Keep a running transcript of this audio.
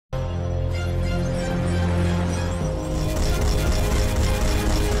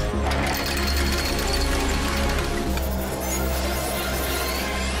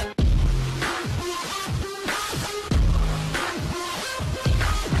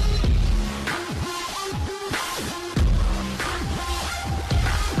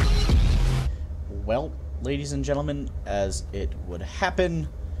ladies and gentlemen, as it would happen,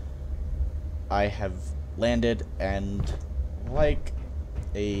 I have landed, and like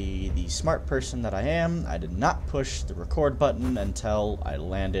the smart person that I am, I did not push the record button until I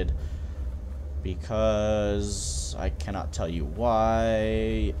landed, because I cannot tell you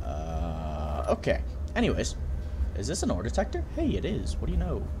why. Okay. Anyways, is this an ore detector? Hey, it is. What do you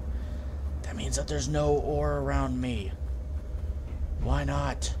know? That means that there's no ore around me. Why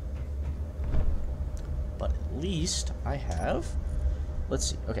not? But at least I have...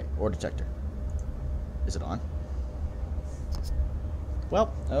 Let's see. Okay, ore detector. Is it on?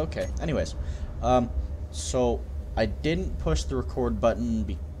 Well, okay. Anyways, so I didn't push the record button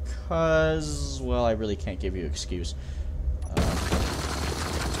because, well, I really can't give you an excuse.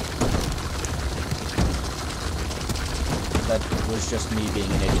 That was just me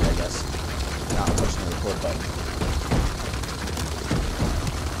being an idiot, I guess. Not pushing the record button.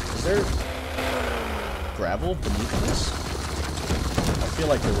 Is there gravel beneath this? I feel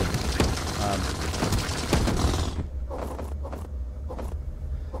like there would be.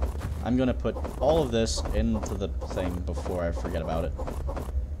 I'm gonna put all of this into the thing before I forget about it.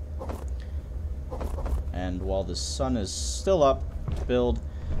 And while the sun is still up, build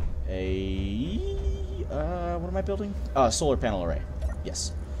a... what am I building? Solar panel array.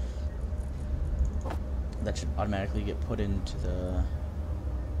 Yes. That should automatically get put into the...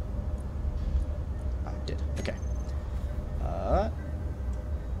 it did. Okay.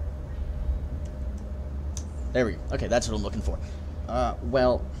 There we go. Okay, that's what I'm looking for.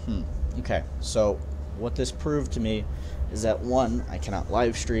 Okay, so what this proved to me is that 1, I cannot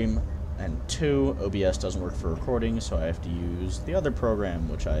live stream, and 2, OBS doesn't work for recording, so I have to use the other program,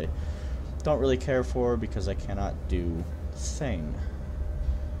 which I don't really care for because I cannot do the thing.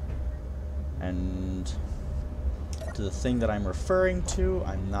 And to the thing that I'm referring to,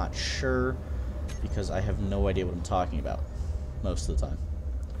 I'm not sure because I have no idea what I'm talking about most of the time.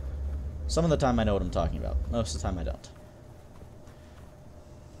 Some of the time I know what I'm talking about. Most of the time I don't.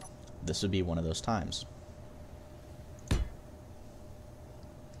 This would be one of those times.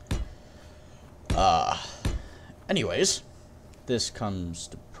 Anyways, this comes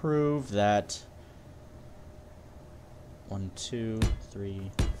to prove that 1, 2,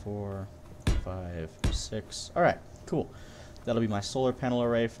 3, 4, 5, 6. Alright, cool. That'll be my solar panel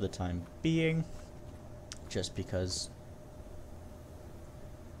array for the time being. Just because...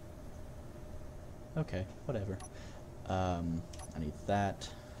 Okay, whatever. I need that.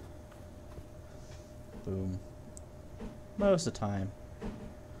 Boom. Most of the time,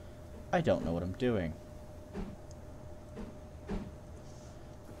 I don't know what I'm doing.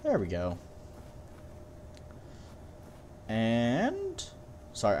 There we go. And...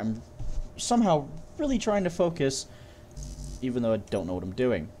 Sorry, I'm somehow really trying to focus, even though I don't know what I'm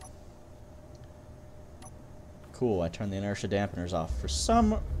doing. Cool, I turned the inertia dampeners off. For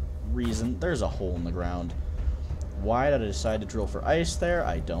some reason, there's a hole in the ground. Why did I decide to drill for ice there?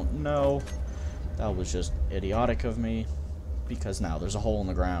 I don't know. That was just idiotic of me, because now there's a hole in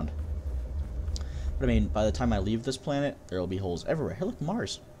the ground. But I mean, by the time I leave this planet, there will be holes everywhere. Hey, look,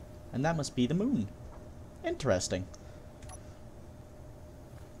 Mars. And that must be the moon. Interesting.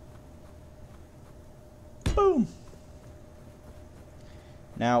 Boom!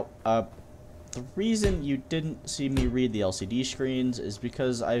 Now, the reason you didn't see me read the LCD screens is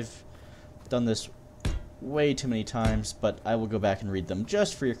because I've done this way too many times, but I will go back and read them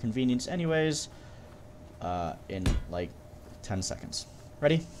just for your convenience anyways, in like 10 seconds.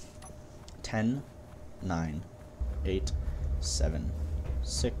 Ready? 10, 9, 8, 7,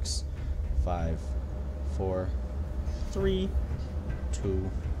 6, 5, 4, 3,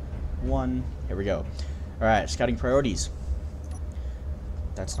 2, 1. Here we go. Alright, scouting priorities.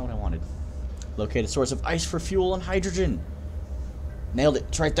 That's not what I wanted. Locate a source of ice for fuel and hydrogen. Nailed it.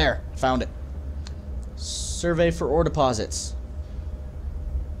 It's right there. Found it. Survey for ore deposits.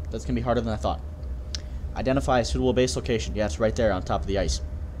 That's going to be harder than I thought. Identify a suitable base location. Yeah, it's right there on top of the ice.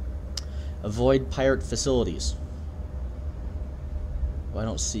 Avoid pirate facilities. Well, I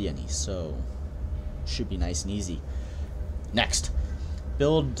don't see any, so should be nice and easy. Next.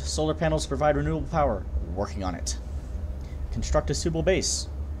 Build solar panels to provide renewable power. Working on it. Construct a suitable base.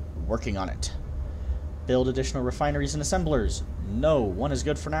 Working on it. Build additional refineries and assemblers. No, one is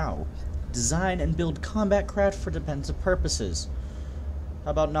good for now. Design and build combat craft for defensive purposes.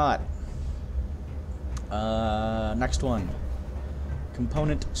 How about not? Next one.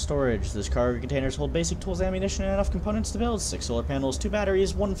 Component storage. This cargo containers hold basic tools, ammunition, and enough components to build. 6 solar panels, 2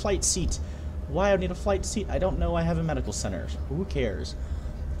 batteries, 1 flight seat. Why I need a flight seat? I don't know. I have a medical center. Who cares?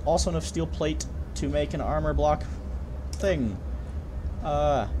 Also enough steel plate to make an armor block thing.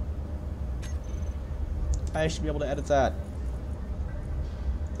 I should be able to edit that.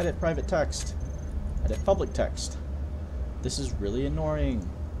 Edit private text. Edit public text. This is really annoying.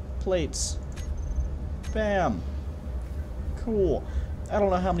 Plates. Bam. Cool. I don't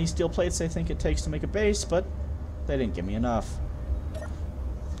know how many steel plates they think it takes to make a base, but they didn't give me enough.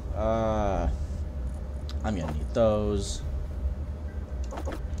 I'm gonna need those.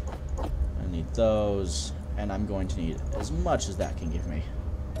 I need those. And I'm going to need as much as that can give me.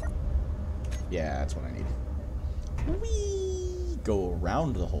 Yeah, that's what I need. Whee! Go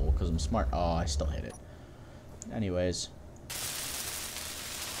around the hole because I'm smart. Oh, I still hit it. Anyways.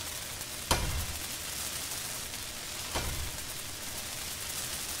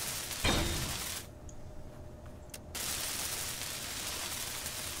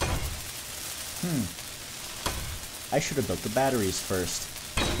 I should have built the batteries first.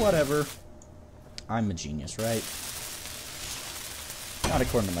 Whatever. I'm a genius, right? Not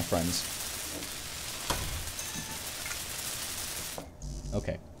according to my friends.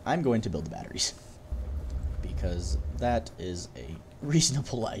 Okay, I'm going to build the batteries. Because that is a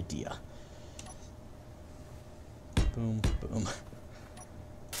reasonable idea. Boom, boom.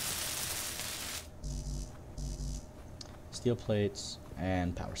 Steel plates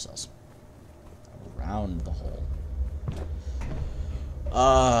and power cells. Around the hole.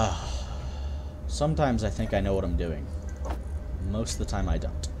 Sometimes I think I know what I'm doing. Most of the time I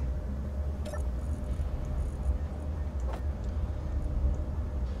don't.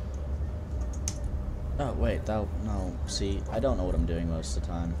 Oh, wait, no, see, I don't know what I'm doing most of the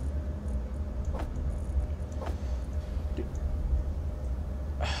time.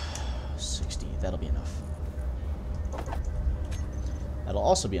 60, that'll be enough. That'll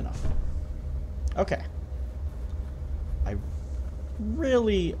also be enough. Okay. I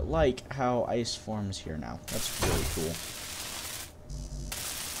really like how ice forms here now. That's really cool.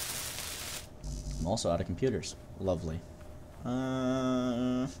 I'm also out of computers. Lovely.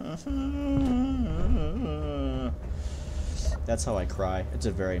 That's how I cry. It's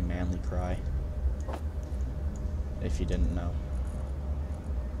a very manly cry. If you didn't know.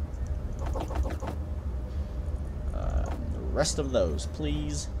 The rest of those,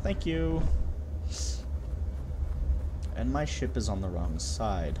 please. Thank you. And my ship is on the wrong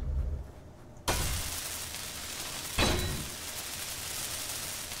side.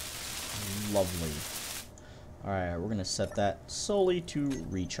 Lovely. Alright, we're gonna set that solely to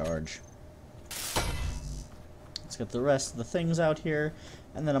recharge. Let's get the rest of the things out here,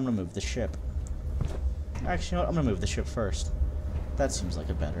 and then I'm gonna move the ship. Actually, you know what? I'm gonna move the ship first. That seems like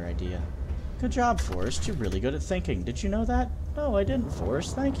a better idea. Good job, Forrest. You're really good at thinking. Did you know that? No, I didn't,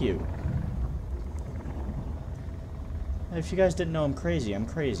 Forrest. Thank you. If you guys didn't know I'm crazy, I'm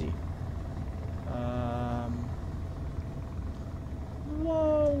crazy.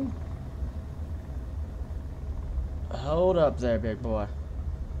 Whoa. Hold up there, big boy.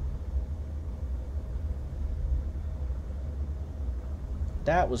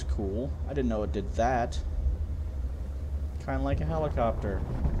 That was cool. I didn't know it did that. Kind of like a helicopter.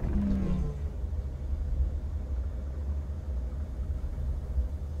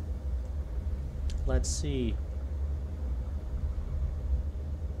 Let's see.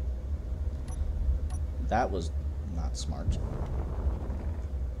 That was not smart.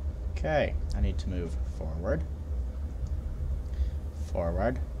 Okay, I need to move forward.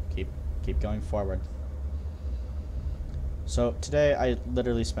 Forward. Keep going forward. So today I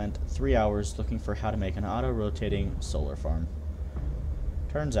literally spent 3 hours looking for how to make an auto-rotating solar farm.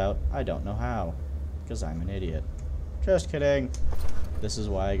 Turns out I don't know how, because I'm an idiot. Just kidding. This is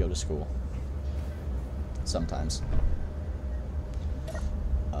why I go to school. Sometimes.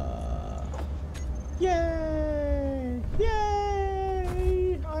 Yay!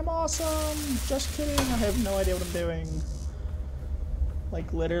 Yay! I'm awesome! Just kidding, I have no idea what I'm doing.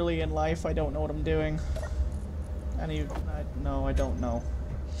 Like, literally in life, I don't know what I'm doing. No, I don't know.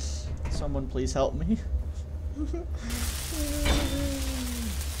 Someone please help me.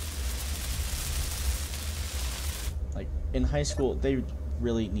 Like, in high school, they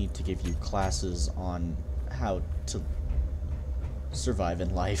really need to give you classes on how to survive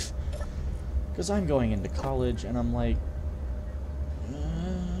in life. Because I'm going into college, and I'm like,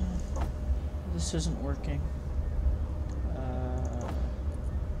 this isn't working.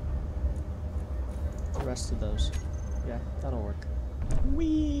 The rest of those. Yeah, that'll work.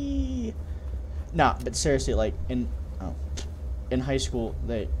 Whee! Nah, but seriously, like, in high school,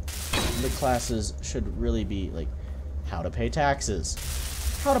 the classes should really be, like, how to pay taxes,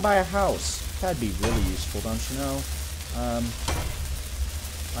 how to buy a house. That'd be really useful, don't you know?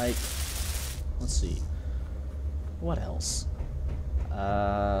 Like, let's see. What else?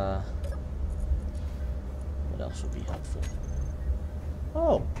 What else would be helpful?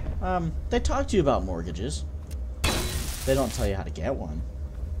 Oh, they talk to you about mortgages. They don't tell you how to get one.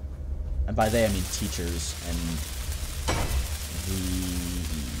 And by they, I mean teachers and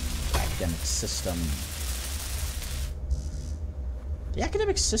the academic system. The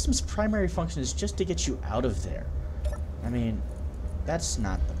academic system's primary function is just to get you out of there. I mean, that's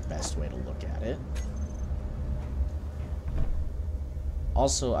not the best way to look at it.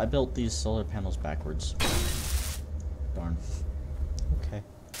 Also, I built these solar panels backwards. Darn. Okay.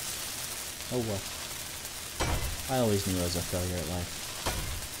 Oh well. I always knew I was a failure at life.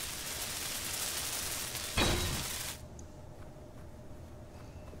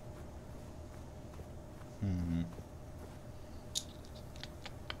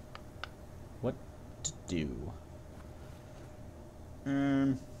 What to do?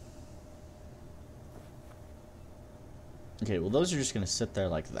 Okay, well those are just gonna sit there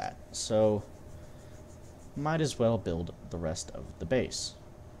like that. So might as well build the rest of the base.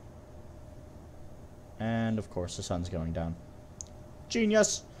 And of course the sun's going down.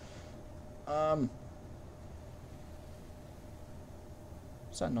 Genius! What's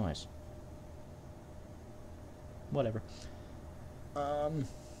that noise? Whatever.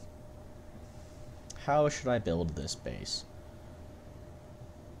 How should I build this base?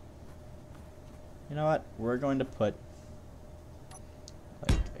 You know what? We're going to put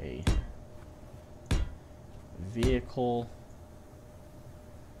like a vehicle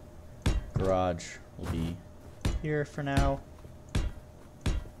garage will be here for now.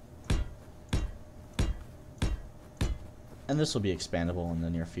 And this will be expandable in the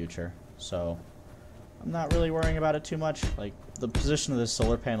near future. So I'm not really worrying about it too much. Like, the position of the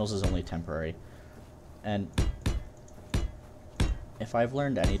solar panels is only temporary. And if I've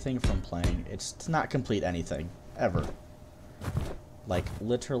learned anything from playing, it's to not complete anything. Ever. Like,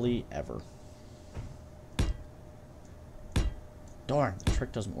 literally ever. Darn, the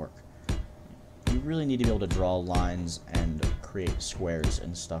trick doesn't work. You really need to be able to draw lines and create squares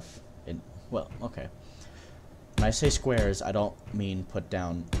and stuff. Well, okay. When I say squares, I don't mean put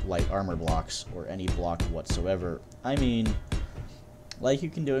down light armor blocks or any block whatsoever. I mean, like you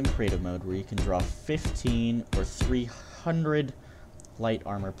can do in creative mode, where you can draw 15 or 300 light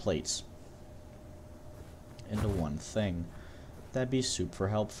armor plates into one thing. That'd be super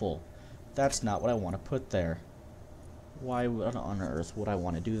helpful. That's not what I want to put there. Why on earth would I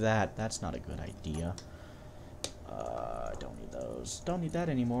want to do that? That's not a good idea. Don't need those. Don't need that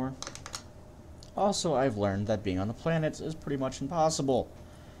anymore. Also, I've learned that being on the planets is pretty much impossible.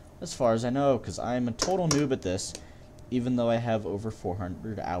 As far as I know, because I'm a total noob at this, even though I have over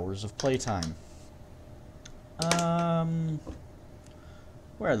 400 hours of playtime.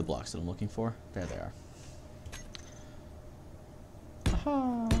 Where are the blocks that I'm looking for? There they are.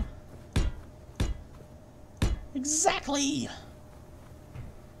 Aha! Exactly!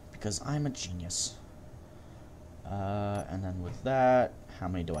 Because I'm a genius. And then with that, how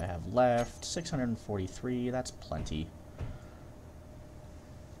many do I have left? 643, that's plenty.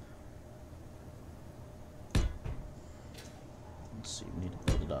 Let's see, we need to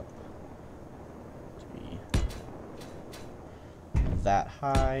build it up to be that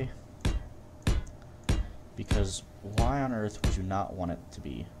high. Because why on earth would you not want it to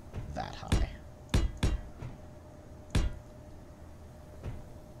be that high?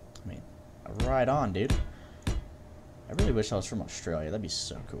 I mean, right on, dude. I really wish I was from Australia. That'd be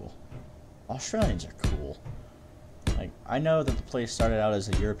so cool. Australians are cool. Like, I know that the place started out as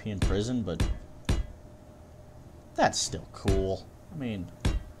a European prison, but that's still cool. I mean,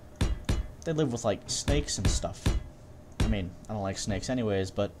 they live with, like, snakes and stuff. I mean, I don't like snakes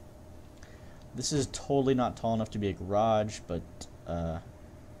anyways, but this is totally not tall enough to be a garage, but, I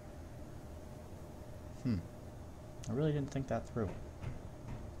really didn't think that through.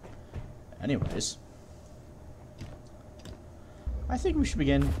 Anyways, I think we should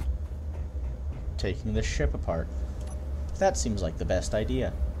begin taking this ship apart. That seems like the best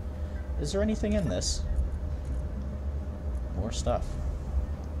idea. Is there anything in this? More stuff.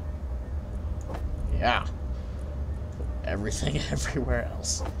 Yeah. Put everything everywhere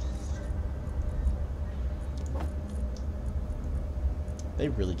else. They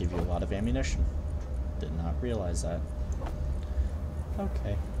really give you a lot of ammunition. Did not realize that.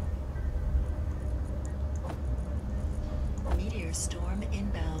 Okay. Meteor storm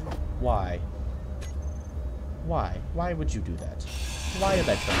inbound. Why? Why? Why would you do that? Why did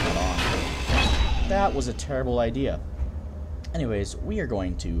I turn that on? That was a terrible idea. Anyways, we are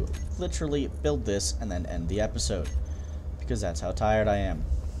going to literally build this and then end the episode. Because that's how tired I am.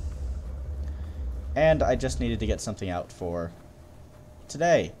 And I just needed to get something out for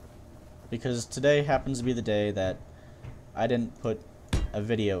today. because today happens to be the day that I didn't put a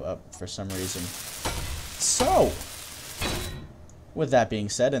video up for some reason. So, with that being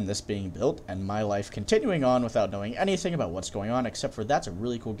said, and this being built, and my life continuing on without knowing anything about what's going on, except for that's a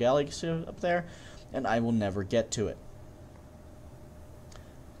really cool galaxy up there, and I will never get to it.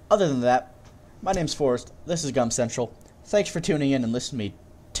 Other than that, my name's Forrest, this is Gum Central. Thanks for tuning in and listening to me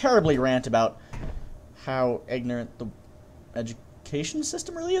terribly rant about how ignorant the education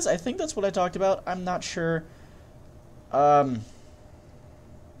system really is. I think that's what I talked about. I'm not sure. New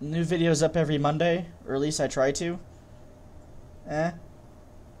videos up every Monday, or at least I try to.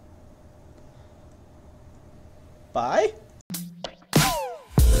 Bye?